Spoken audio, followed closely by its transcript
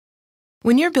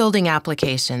When you're building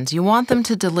applications, you want them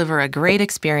to deliver a great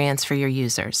experience for your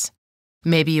users.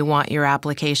 Maybe you want your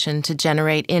application to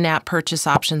generate in-app purchase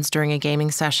options during a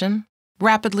gaming session,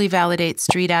 rapidly validate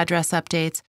street address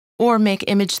updates, or make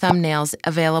image thumbnails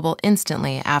available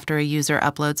instantly after a user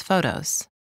uploads photos.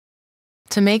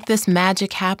 To make this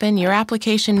magic happen, your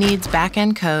application needs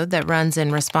back-end code that runs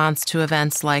in response to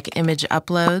events like image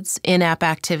uploads, in-app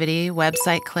activity,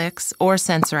 website clicks, or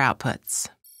sensor outputs.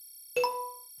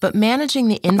 But managing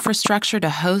the infrastructure to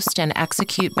host and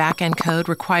execute back-end code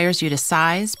requires you to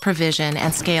size, provision,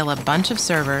 and scale a bunch of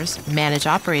servers, manage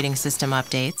operating system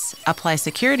updates, apply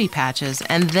security patches,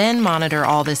 and then monitor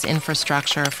all this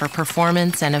infrastructure for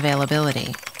performance and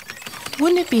availability.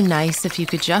 Wouldn't it be nice if you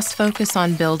could just focus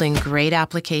on building great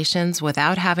applications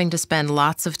without having to spend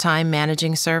lots of time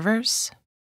managing servers?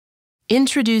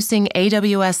 Introducing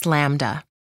AWS Lambda.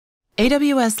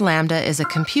 AWS Lambda is a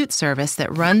compute service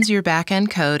that runs your back-end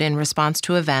code in response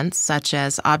to events such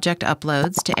as object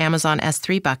uploads to Amazon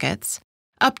S3 buckets,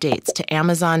 updates to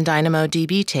Amazon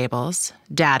DynamoDB tables,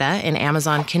 data in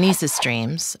Amazon Kinesis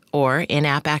streams, or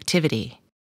in-app activity.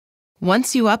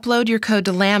 Once you upload your code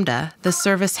to Lambda, the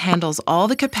service handles all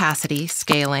the capacity,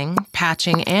 scaling,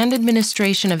 patching, and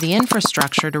administration of the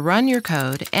infrastructure to run your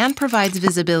code and provides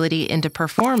visibility into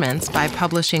performance by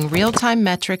publishing real-time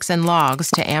metrics and logs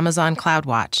to Amazon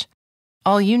CloudWatch.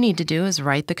 All you need to do is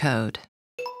write the code.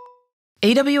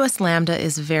 AWS Lambda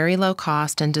is very low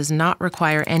cost and does not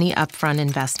require any upfront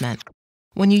investment.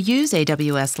 When you use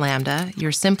AWS Lambda,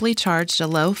 you're simply charged a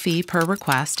low fee per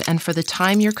request and for the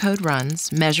time your code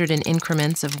runs, measured in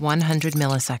increments of 100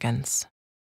 milliseconds.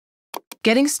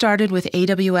 Getting started with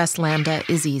AWS Lambda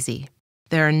is easy.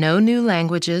 There are no new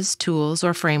languages, tools,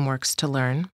 or frameworks to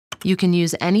learn. You can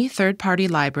use any third-party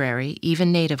library,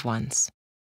 even native ones.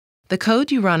 The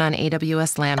code you run on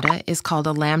AWS Lambda is called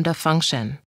a Lambda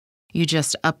function. You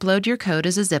just upload your code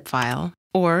as a zip file,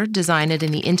 or design it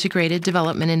in the integrated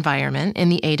development environment in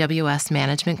the AWS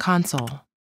Management Console.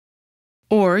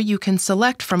 Or you can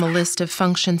select from a list of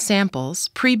function samples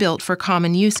pre-built for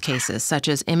common use cases such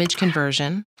as image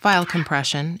conversion, file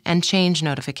compression, and change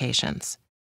notifications.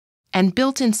 And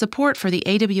built-in support for the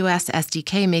AWS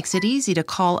SDK makes it easy to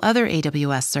call other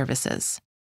AWS services.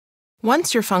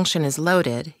 Once your function is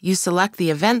loaded, you select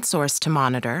the event source to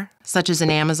monitor, such as an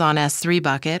Amazon S3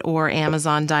 bucket or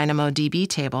Amazon DynamoDB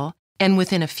table, and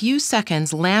within a few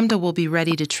seconds, Lambda will be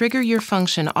ready to trigger your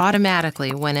function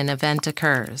automatically when an event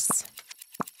occurs.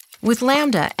 With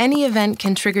Lambda, any event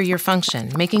can trigger your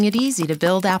function, making it easy to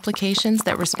build applications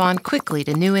that respond quickly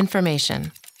to new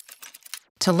information.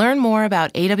 To learn more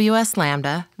about AWS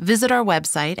Lambda, visit our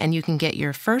website and you can get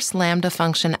your first Lambda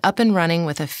function up and running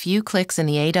with a few clicks in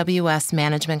the AWS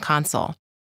Management Console.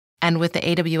 And with the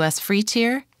AWS free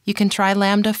tier, you can try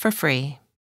Lambda for free.